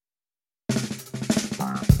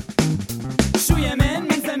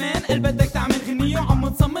هل بدك تعمل غنية وعم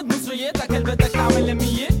تصمد مصرياتك؟ هل بدك تعمل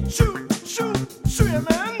لمية؟ شو يا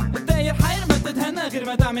مان؟ داير حير ما تتهنى غير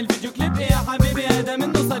ما تعمل فيديو كليب. إيه يا حبيبي هذا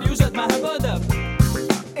منه صار يوجد معها بادب.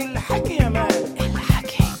 الحكي يا